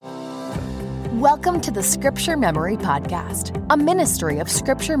Welcome to the Scripture Memory Podcast, a ministry of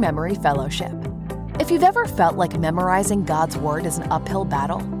Scripture Memory Fellowship. If you've ever felt like memorizing God's Word is an uphill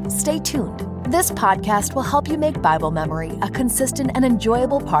battle, stay tuned. This podcast will help you make Bible memory a consistent and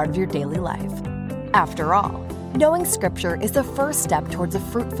enjoyable part of your daily life. After all, knowing Scripture is the first step towards a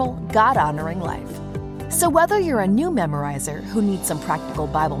fruitful, God-honoring life. So whether you're a new memorizer who needs some practical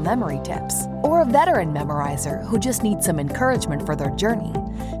Bible memory tips, or a veteran memorizer who just needs some encouragement for their journey,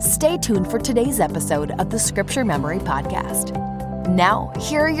 stay tuned for today's episode of the Scripture Memory Podcast. Now,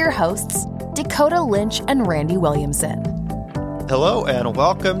 here are your hosts, Dakota Lynch and Randy Williamson. Hello, and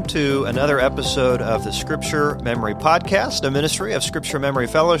welcome to another episode of the Scripture Memory Podcast, a ministry of Scripture Memory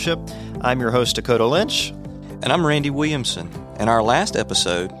Fellowship. I'm your host, Dakota Lynch. And I'm Randy Williamson. In our last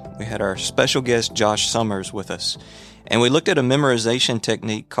episode, we had our special guest, Josh Summers, with us, and we looked at a memorization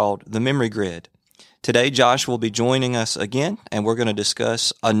technique called the memory grid. Today, Josh will be joining us again, and we're going to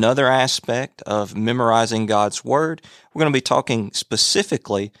discuss another aspect of memorizing God's Word. We're going to be talking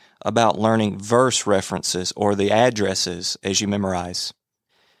specifically about learning verse references or the addresses as you memorize.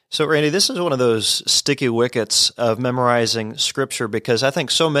 So, Randy, this is one of those sticky wickets of memorizing Scripture because I think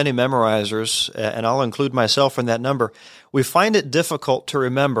so many memorizers, and I'll include myself in that number, we find it difficult to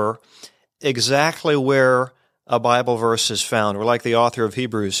remember exactly where a Bible verse is found. We're like the author of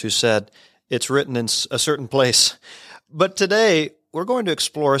Hebrews who said it's written in a certain place. But today, we're going to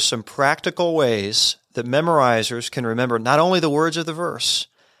explore some practical ways that memorizers can remember not only the words of the verse,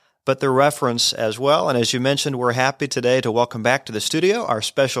 but the reference as well. And as you mentioned, we're happy today to welcome back to the studio our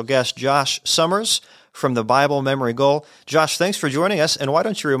special guest, Josh Summers from the Bible Memory Goal. Josh, thanks for joining us. And why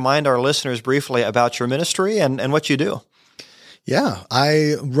don't you remind our listeners briefly about your ministry and what you do? Yeah,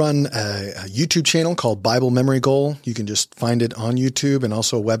 I run a YouTube channel called Bible Memory Goal. You can just find it on YouTube and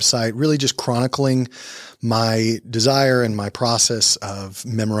also a website, really just chronicling my desire and my process of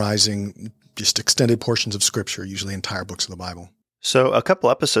memorizing just extended portions of Scripture, usually entire books of the Bible. So a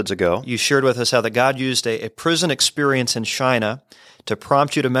couple episodes ago, you shared with us how that God used a prison experience in China to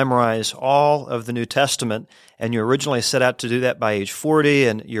prompt you to memorize all of the New Testament, and you originally set out to do that by age 40,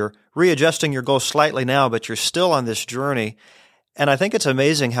 and you're readjusting your goal slightly now, but you're still on this journey. And I think it's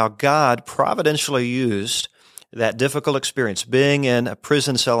amazing how God providentially used that difficult experience, being in a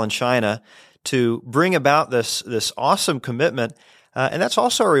prison cell in China, to bring about this awesome commitment. And that's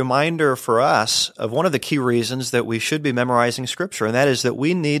also a reminder for us of one of the key reasons that we should be memorizing Scripture, and that is that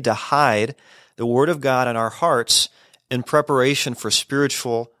we need to hide the Word of God in our hearts in preparation for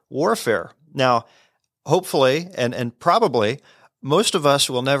spiritual warfare. Now, hopefully, and probably, most of us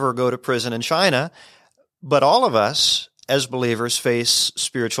will never go to prison in China, but all of us as believers face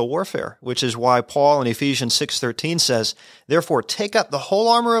spiritual warfare, which is why Paul in Ephesians 6:13 says, "Therefore take up the whole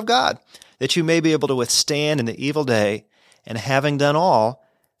armor of God, that you may be able to withstand in the evil day, and having done all,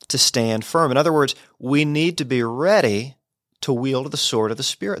 to stand firm." In other words, we need to be ready to wield the sword of the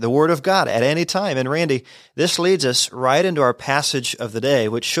Spirit, the Word of God, at any time. And Randy, this leads us right into our passage of the day,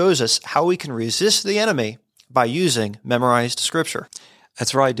 which shows us how we can resist the enemy by using memorized Scripture.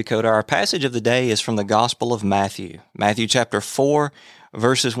 That's right, Dakota. Our passage of the day is from the Gospel of Matthew. Matthew chapter 4,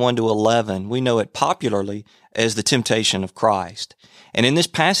 verses 1 to 11. We know it popularly as the temptation of Christ. And in this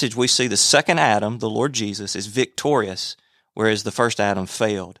passage, we see the second Adam, the Lord Jesus, is victorious, whereas the first Adam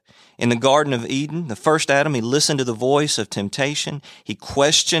failed. In the Garden of Eden, the first Adam, he listened to the voice of temptation. He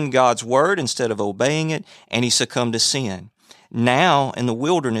questioned God's word instead of obeying it, and he succumbed to sin. Now, in the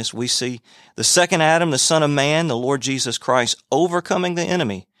wilderness, we see the second Adam, the Son of Man, the Lord Jesus Christ, overcoming the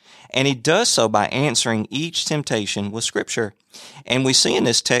enemy. And he does so by answering each temptation with Scripture. And we see in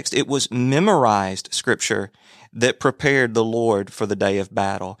this text, it was memorized Scripture that prepared the Lord for the day of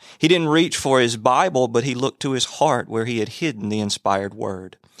battle. He didn't reach for his Bible, but he looked to his heart where he had hidden the inspired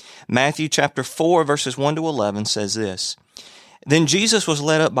word. Matthew chapter 4, verses 1 to 11 says this, "Then Jesus was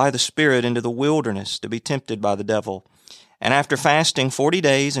led up by the Spirit into the wilderness to be tempted by the devil. And after fasting 40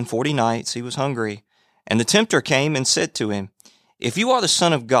 days and 40 nights, he was hungry. And the tempter came and said to him, 'If you are the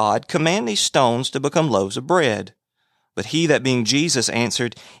Son of God, command these stones to become loaves of bread.' But he, that being Jesus,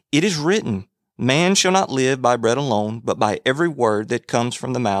 answered, 'It is written, man shall not live by bread alone, but by every word that comes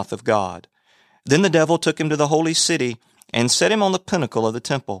from the mouth of God.' Then the devil took him to the holy city and set him on the pinnacle of the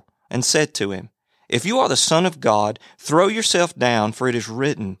temple and said to him, 'If you are the Son of God, throw yourself down, for it is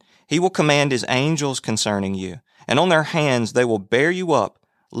written, he will command his angels concerning you, and on their hands they will bear you up,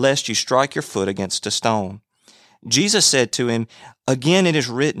 lest you strike your foot against a stone.' Jesus said to him, 'Again it is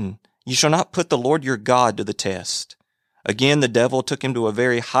written, you shall not put the Lord your God to the test.' Again the devil took him to a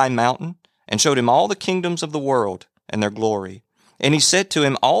very high mountain and showed him all the kingdoms of the world and their glory. And he said to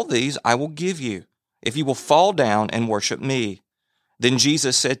him, 'All these I will give you, if you will fall down and worship me.' Then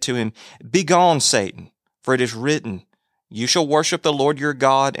Jesus said to him, Begone, Satan, for it is written, You shall worship the Lord your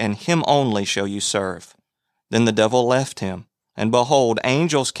God, and him only shall you serve. Then the devil left him, and behold,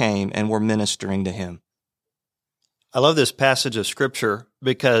 angels came and were ministering to him. I love this passage of Scripture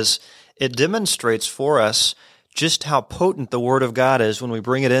because it demonstrates for us just how potent the Word of God is when we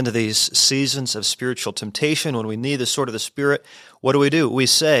bring it into these seasons of spiritual temptation, when we need the sword of the Spirit. What do? We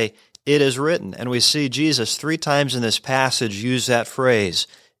say, It is written. And we see Jesus 3 times in this passage use that phrase,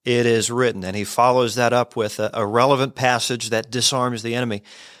 It is written. And he follows that up with a relevant passage that disarms the enemy.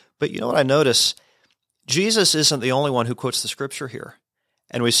 But you know what I notice? Jesus isn't the only one who quotes the Scripture here.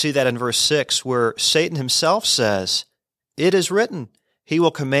 And we see that in verse 6 where Satan himself says, It is written, He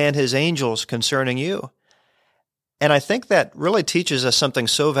will command His angels concerning you. And I think that really teaches us something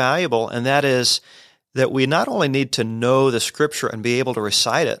so valuable, and that is that we not only need to know the Scripture and be able to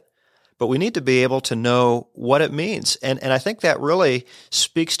recite it, but we need to be able to know what it means. And I think that really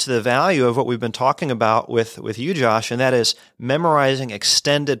speaks to the value of what we've been talking about with you, Josh, and that is memorizing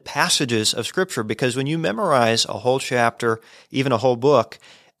extended passages of Scripture. Because when you memorize a whole chapter, even a whole book,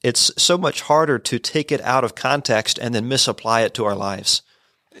 it's so much harder to take it out of context and then misapply it to our lives.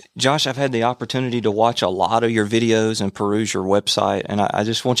 Josh, I've had the opportunity to watch a lot of your videos and peruse your website, and I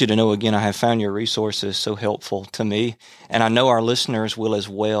just want you to know again, I have found your resources so helpful to me, and I know our listeners will as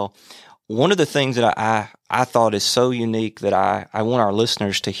well. One of the things that I thought is so unique that I want our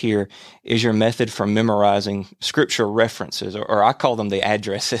listeners to hear is your method for memorizing Scripture references, or I call them the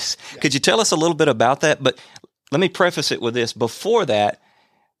addresses. Yeah. Could you tell us a little bit about that? But let me preface it with this. Before that,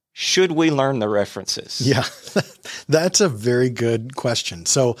 should we learn the references? Yeah, that's a very good question.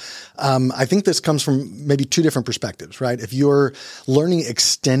 So I think this comes from maybe 2 different perspectives, right? If you're learning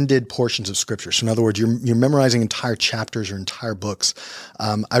extended portions of Scripture, so in other words, you're memorizing entire chapters or entire books,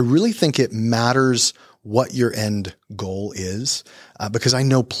 I really think it matters what your end goal is, because I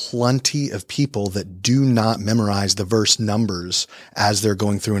know plenty of people that do not memorize the verse numbers as they're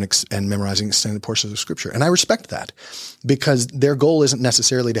going through and memorizing extended portions of Scripture. And I respect that because their goal isn't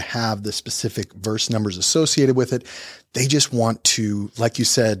necessarily to have the specific verse numbers associated with it. They just want to, like you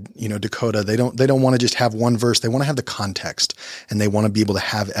said, Dakota, they don't want to just have one verse. They want to have the context, and they want to be able to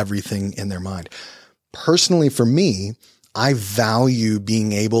have everything in their mind. Personally, for me, I value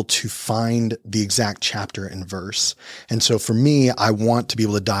being able to find the exact chapter and verse. And so for me, I want to be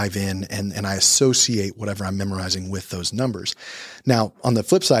able to dive in and I associate whatever I'm memorizing with those numbers. Now, on the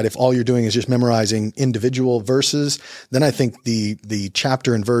flip side, if all you're doing is just memorizing individual verses, then I think the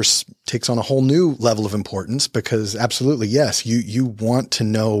chapter and verse takes on a whole new level of importance because absolutely, yes, you want to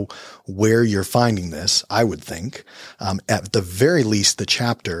know where you're finding this, I would think, at the very least the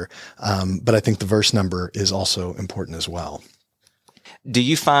chapter, but I think the verse number is also important as well. Do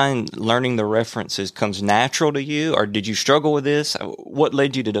you find learning the references comes natural to you, or did you struggle with this? What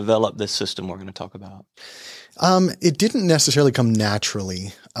led you to develop this system we're going to talk about? It didn't necessarily come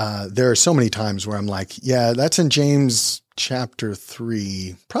naturally. There are so many times where I'm like, yeah, that's in James chapter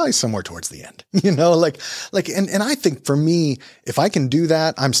 3, probably somewhere towards the end, and I think for me, if I can do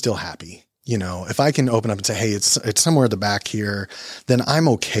that, I'm still happy. If I can open up and say, hey, it's somewhere at the back here, then I'm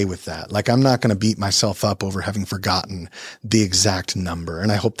okay with that. Like, I'm not going to beat myself up over having forgotten the exact number.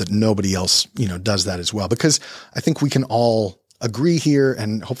 And I hope that nobody else, does that as well, because I think we can all agree here.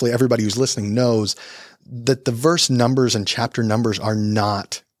 And hopefully everybody who's listening knows that the verse numbers and chapter numbers are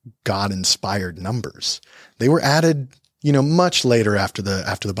not God-inspired numbers. They were added, much later after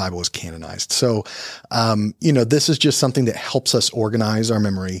the Bible was canonized. So, this is just something that helps us organize our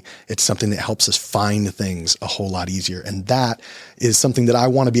memory. It's something that helps us find things a whole lot easier. And that is something that I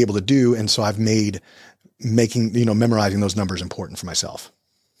want to be able to do. And so I've made memorizing those numbers important for myself.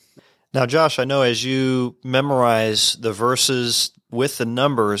 Now, Josh, I know as you memorize the verses with the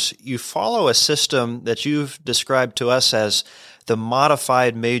numbers, you follow a system that you've described to us as the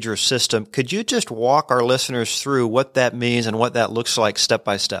modified major system. Could you just walk our listeners through what that means and what that looks like step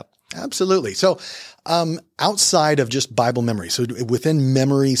by step? Absolutely. So, outside of just Bible memory, so within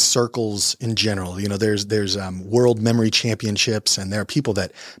memory circles in general, there's world memory championships, and there are people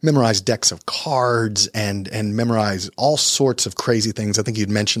that memorize decks of cards and memorize all sorts of crazy things. I think you'd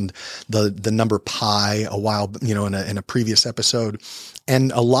mentioned the number pi a while, in a previous episode.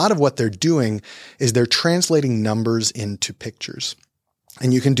 And a lot of what they're doing is they're translating numbers into pictures.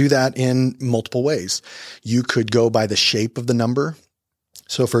 And you can do that in multiple ways. You could go by the shape of the number.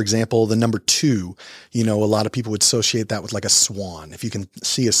 So for example, the number 2, a lot of people would associate that with like a swan. If you can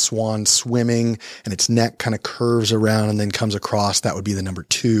see a swan swimming and its neck kind of curves around and then comes across, that would be the number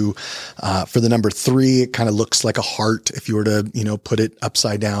 2. For the number 3, it kind of looks like a heart if you were to, put it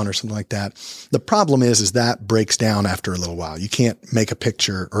upside down or something like that. The problem is that breaks down after a little while. You can't make a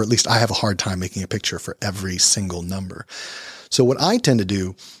picture, or at least I have a hard time making a picture for every single number. So what I tend to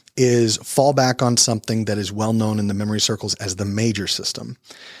do is fall back on something that is well known in the memory circles as the major system.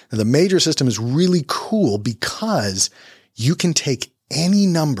 And the major system is really cool because you can take any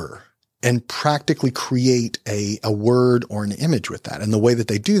number and practically create a word or an image with that. And the way that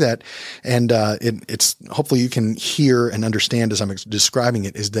they do that, and it's hopefully you can hear and understand as I'm describing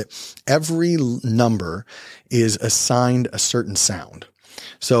it, is that every number is assigned a certain sound.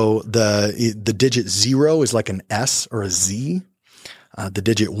 So the digit 0 is like an S or a Z. The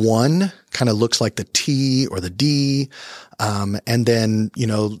digit 1 kind of looks like the T or the D. And then,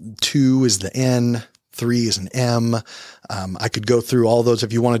 2 is the N, 3 is an M. I could go through all those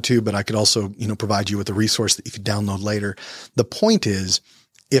if you wanted to, but I could also, provide you with a resource that you could download later. The point is,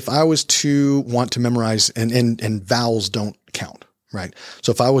 if I was to want to memorize, and vowels don't count, right?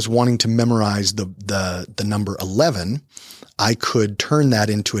 So if I was wanting to memorize the number 11, I could turn that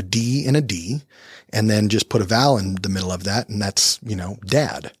into a D and a D, and then just put a vowel in the middle of that, and that's,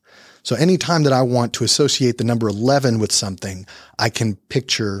 dad. So anytime that I want to associate the number 11 with something, I can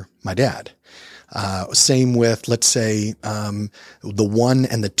picture my dad. Same with, let's say, the 1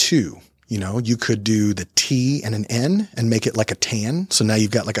 and the 2. You could do the T and an N and make it like a tan. So now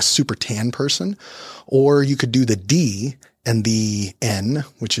you've got like a super tan person. Or you could do the D and the N,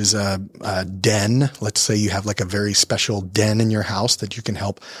 which is a den. Let's say you have like a very special den in your house that you can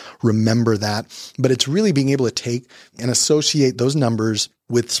help remember that. But it's really being able to take and associate those numbers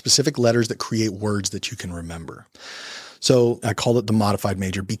with specific letters that create words that you can remember. So I call it the modified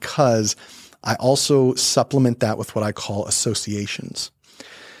major because I also supplement that with what I call associations.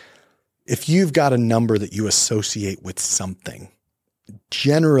 If you've got a number that you associate with something,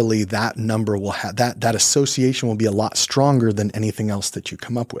 generally that number will have that association will be a lot stronger than anything else that you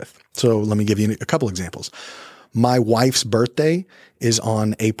come up with. So let me give you a couple examples. My wife's birthday is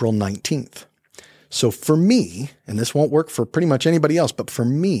on April 19th. So for me, and this won't work for pretty much anybody else, but for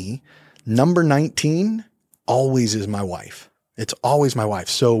me, number 19 always is my wife. It's always my wife.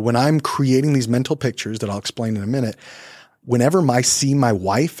 So when I'm creating these mental pictures that I'll explain in a minute, whenever I see my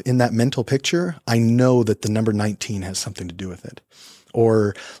wife in that mental picture, I know that the number 19 has something to do with it.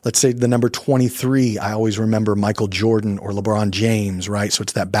 Or let's say the number 23, I always remember Michael Jordan or LeBron James, right? So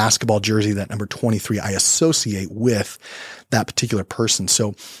it's that basketball jersey, that number 23, I associate with that particular person.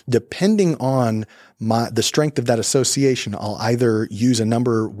 So depending on the strength of that association, I'll either use a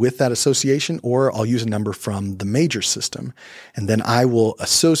number with that association or I'll use a number from the major system. And then I will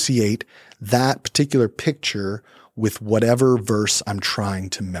associate that particular picture with whatever verse I'm trying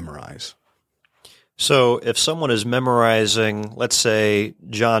to memorize. So if someone is memorizing, let's say,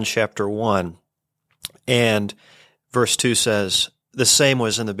 John chapter 1, and verse 2 says, the same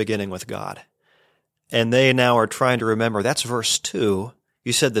was in the beginning with God, and they now are trying to remember, that's verse 2.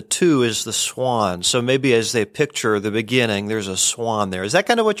 You said the 2 is the swan. So maybe as they picture the beginning, there's a swan there. Is that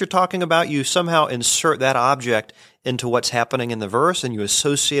kind of what you're talking about? You somehow insert that object into what's happening in the verse, and you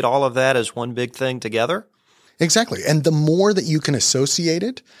associate all of that as one big thing together? Exactly. And the more that you can associate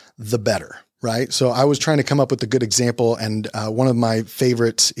it, the better. Right. So I was trying to come up with a good example. And one of my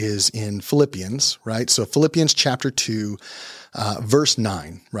favorites is in Philippians. Right. So Philippians chapter 2, verse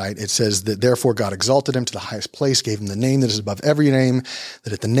 9. Right. It says that therefore God exalted him to the highest place, gave him the name that is above every name,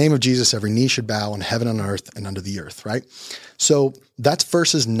 that at the name of Jesus, every knee should bow in heaven, on earth, and under the earth. Right. So that's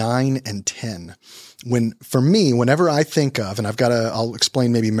verses 9 and 10. Whenever I think of, and I'll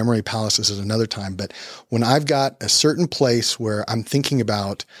explain maybe memory palaces at another time, but when I've got a certain place where I'm thinking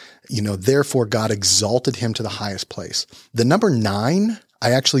about, therefore God exalted him to the highest place. The number 9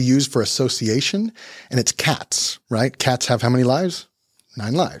 I actually use for association, and it's cats, right? Cats have how many lives?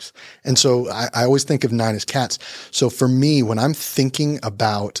 9 lives. And so I always think of 9 as cats. So for me, when I'm thinking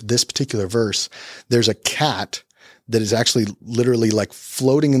about this particular verse, there's a cat that is actually literally like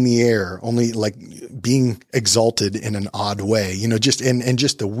floating in the air, only like being exalted in an odd way,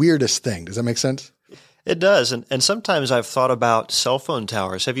 just the weirdest thing. Does that make sense? It does. And sometimes I've thought about cell phone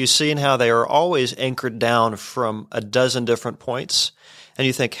towers. Have you seen how they are always anchored down from a dozen different points? And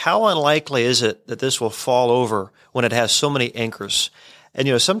you think, how unlikely is it that this will fall over when it has so many anchors?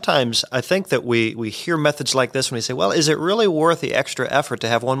 And, sometimes I think that we hear methods like this when we say, well, is it really worth the extra effort to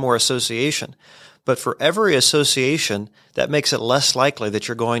have one more association? But for every association, that makes it less likely that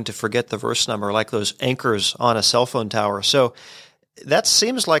you're going to forget the verse number, like those anchors on a cell phone tower. So That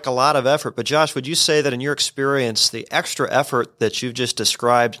seems like a lot of effort, but Josh, would you say that in your experience, the extra effort that you've just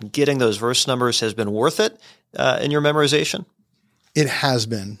described in getting those verse numbers has been worth it in your memorization? It has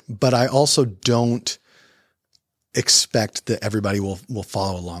been, but I also don't expect that everybody will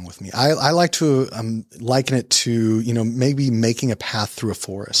follow along with me. I like to liken it to, maybe making a path through a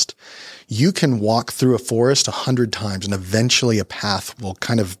forest. You can walk through a forest 100 times and eventually a path will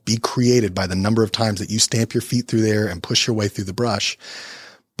kind of be created by the number of times that you stamp your feet through there and push your way through the brush.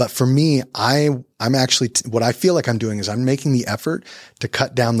 But for me, I'm actually, what I feel like I'm doing is I'm making the effort to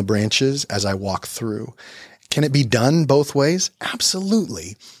cut down the branches as I walk through. Can it be done both ways?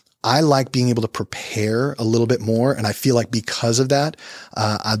 Absolutely. I like being able to prepare a little bit more. And I feel like because of that,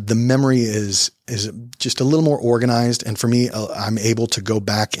 the memory is just a little more organized. And for me, I'm able to go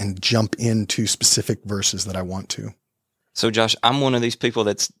back and jump into specific verses that I want to. So Josh, I'm one of these people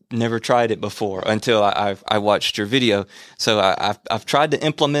that's never tried it before until I watched your video. So I've tried to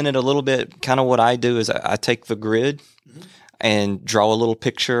implement it a little bit. Kind of what I do is I take the grid and draw a little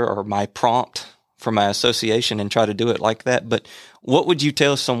picture or my prompt for my association and try to do it like that. But what would you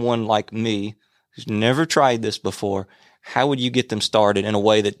tell someone like me who's never tried this before? How would you get them started in a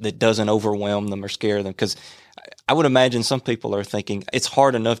way that doesn't overwhelm them or scare them? Because I would imagine some people are thinking it's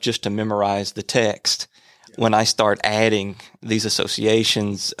hard enough just to memorize the text. When I start adding these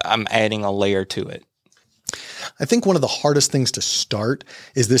associations, I'm adding a layer to it. I think one of the hardest things to start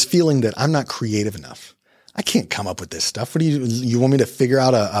is this feeling that I'm not creative enough. I can't come up with this stuff. What do you want me to figure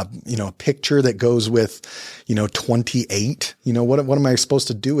out a picture that goes with, 28? What am I supposed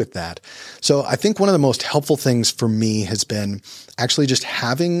to do with that? So I think one of the most helpful things for me has been actually just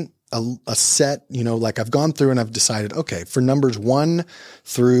having a set, like I've gone through and I've decided, okay, for numbers 1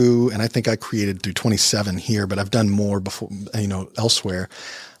 through, and I think I created through 27 here, but I've done more before, elsewhere.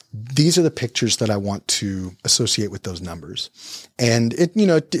 These are the pictures that I want to associate with those numbers. And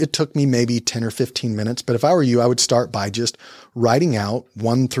it took me maybe 10 or 15 minutes, but if I were you, I would start by just writing out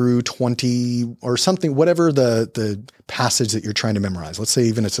 1 through 20 or something, whatever the passage that you're trying to memorize. Let's say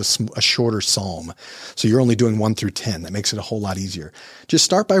even it's a shorter psalm. So you're only doing 1 through 10. That makes it a whole lot easier. Just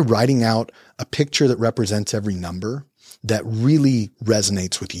start by writing out a picture that represents every number that really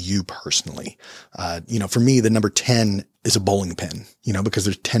resonates with you personally. For me, the number 10 is a bowling pin, because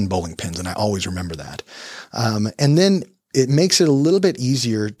there's 10 bowling pins and I always remember that. And then it makes it a little bit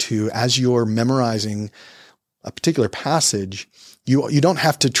easier to, as you're memorizing a particular passage, you don't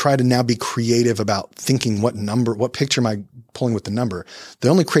have to try to now be creative about thinking what picture am I pulling with the number. The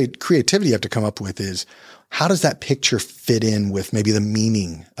only creativity you have to come up with is, how does that picture fit in with maybe the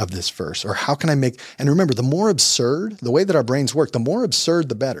meaning of this verse? Or how can I and remember, the more absurd, the way that our brains work, the more absurd,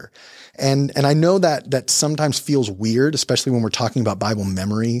 the better. And I know that sometimes feels weird, especially when we're talking about Bible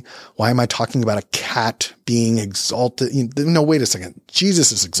memory. Why am I talking about a cat being exalted? No, wait a second.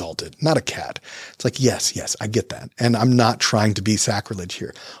 Jesus is exalted, not a cat. It's like, yes, I get that. And I'm not trying to be sacrilege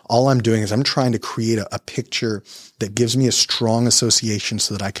here. All I'm doing is I'm trying to create a picture that gives me a strong association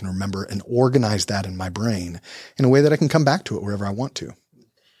so that I can remember and organize that in my brain in a way that I can come back to it wherever I want to.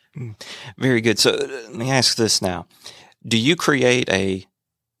 Very good. So let me ask this now. Do you create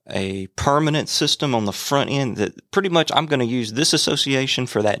a permanent system on the front end that pretty much I'm going to use this association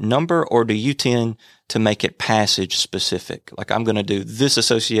for that number, or do you tend to make it passage specific? Like I'm going to do this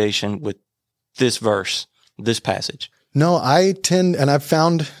association with this verse, this passage. No, I tend, and I've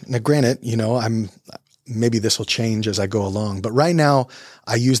found, now granted, maybe this will change as I go along, but right now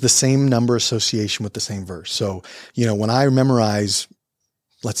I use the same number association with the same verse. So, when I memorize,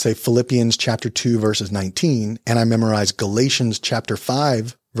 let's say Philippians chapter 2 verses 19, and I memorize Galatians chapter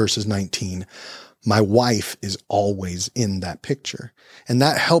 5 verses 19, my wife is always in that picture. And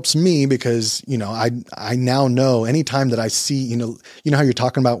that helps me because, I now know anytime that I see, how you're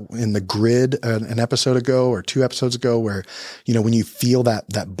talking about in the grid an episode ago or 2 episodes ago where, when you feel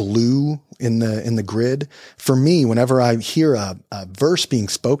that blue in the grid, for me, whenever I hear a verse being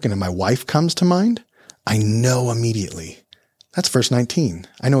spoken and my wife comes to mind, I know immediately that's verse 19.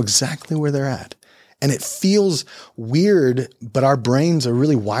 I know exactly where they're at. And it feels weird, but our brains are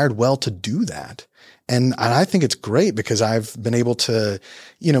really wired well to do that. And I think it's great because I've been able to,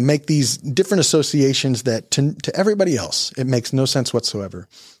 make these different associations that to everybody else, it makes no sense whatsoever.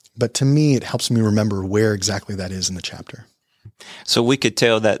 But to me, it helps me remember where exactly that is in the chapter. So we could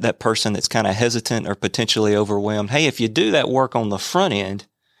tell that person that's kind of hesitant or potentially overwhelmed, hey, if you do that work on the front end,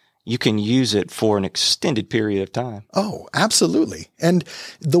 you can use it for an extended period of time. Oh, absolutely. And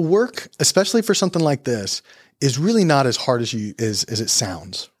the work, especially for something like this, is really not as hard as it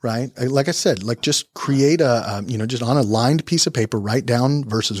sounds, right? Like I said, like just create just on a lined piece of paper, write down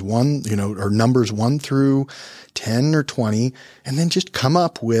verses 1, or numbers 1 through 10 or 20, and then just come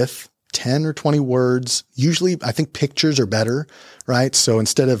up with 10 or 20 words. Usually I think pictures are better, right? So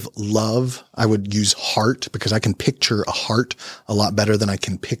instead of love, I would use heart, because I can picture a heart a lot better than I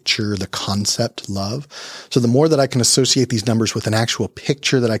can picture the concept love. So the more that I can associate these numbers with an actual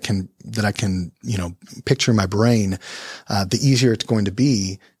picture that I can picture in my brain, the easier it's going to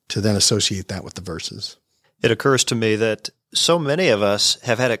be to then associate that with the verses. It occurs to me that so many of us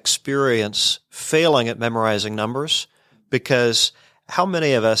have had experience failing at memorizing numbers, because how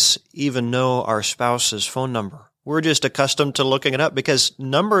many of us even know our spouse's phone number? We're just accustomed to looking it up because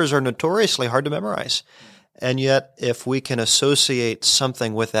numbers are notoriously hard to memorize. And yet, if we can associate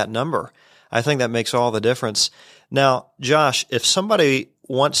something with that number, I think that makes all the difference. Now, Josh, if somebody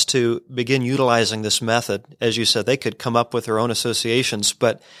wants to begin utilizing this method, as you said, they could come up with their own associations,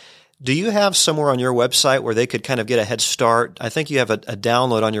 but do you have somewhere on your website where they could kind of get a head start? I think you have a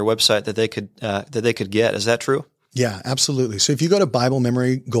download on your website that they could get. Is that true? Yeah, absolutely. So if you go to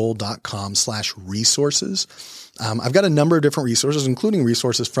BibleMemoryGoal.com/resources, I've got a number of different resources, including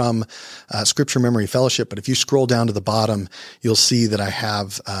resources from Scripture Memory Fellowship. But if you scroll down to the bottom, you'll see that I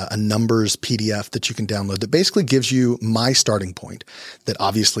have a numbers PDF that you can download that basically gives you my starting point, that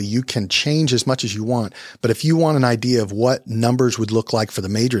obviously you can change as much as you want. But if you want an idea of what numbers would look like for the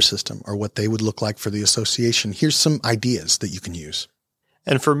major system or what they would look like for the association, here's some ideas that you can use.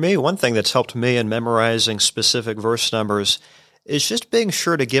 And for me, one thing that's helped me in memorizing specific verse numbers is just being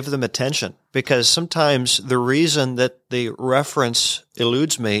sure to give them attention, because sometimes the reason that the reference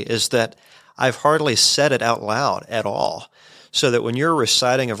eludes me is that I've hardly said it out loud at all. So that when you're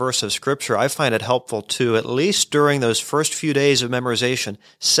reciting a verse of Scripture, I find it helpful to, at least during those first few days of memorization,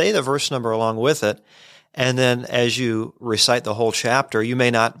 say the verse number along with it. And then as you recite the whole chapter, you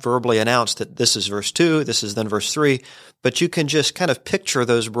may not verbally announce that this is verse 2, this is then verse 3, but you can just kind of picture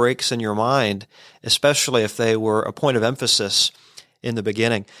those breaks in your mind, especially if they were a point of emphasis in the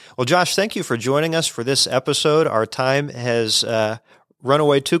beginning. Well, Josh, thank you for joining us for this episode. Our time has run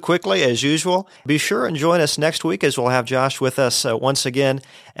away too quickly, as usual. Be sure and join us next week, as we'll have Josh with us once again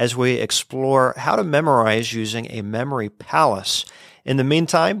as we explore how to memorize using a memory palace. In the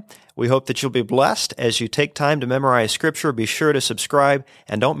meantime, we hope that you'll be blessed as you take time to memorize Scripture. Be sure to subscribe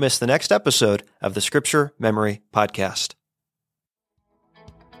and don't miss the next episode of the Scripture Memory Podcast.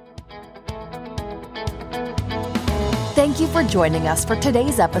 Thank you for joining us for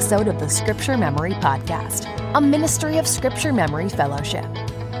today's episode of the Scripture Memory Podcast, a ministry of Scripture Memory Fellowship.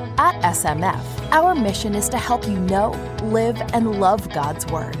 At SMF, our mission is to help you know, live, and love God's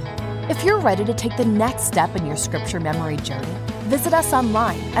Word. If you're ready to take the next step in your Scripture memory journey, visit us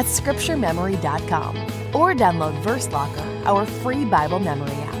online at scripturememory.com or download VerseLocker, our free Bible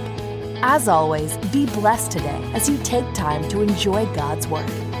memory app. As always, be blessed today as you take time to enjoy God's Word.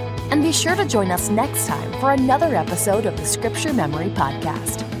 And be sure to join us next time for another episode of the Scripture Memory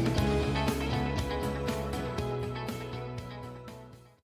Podcast.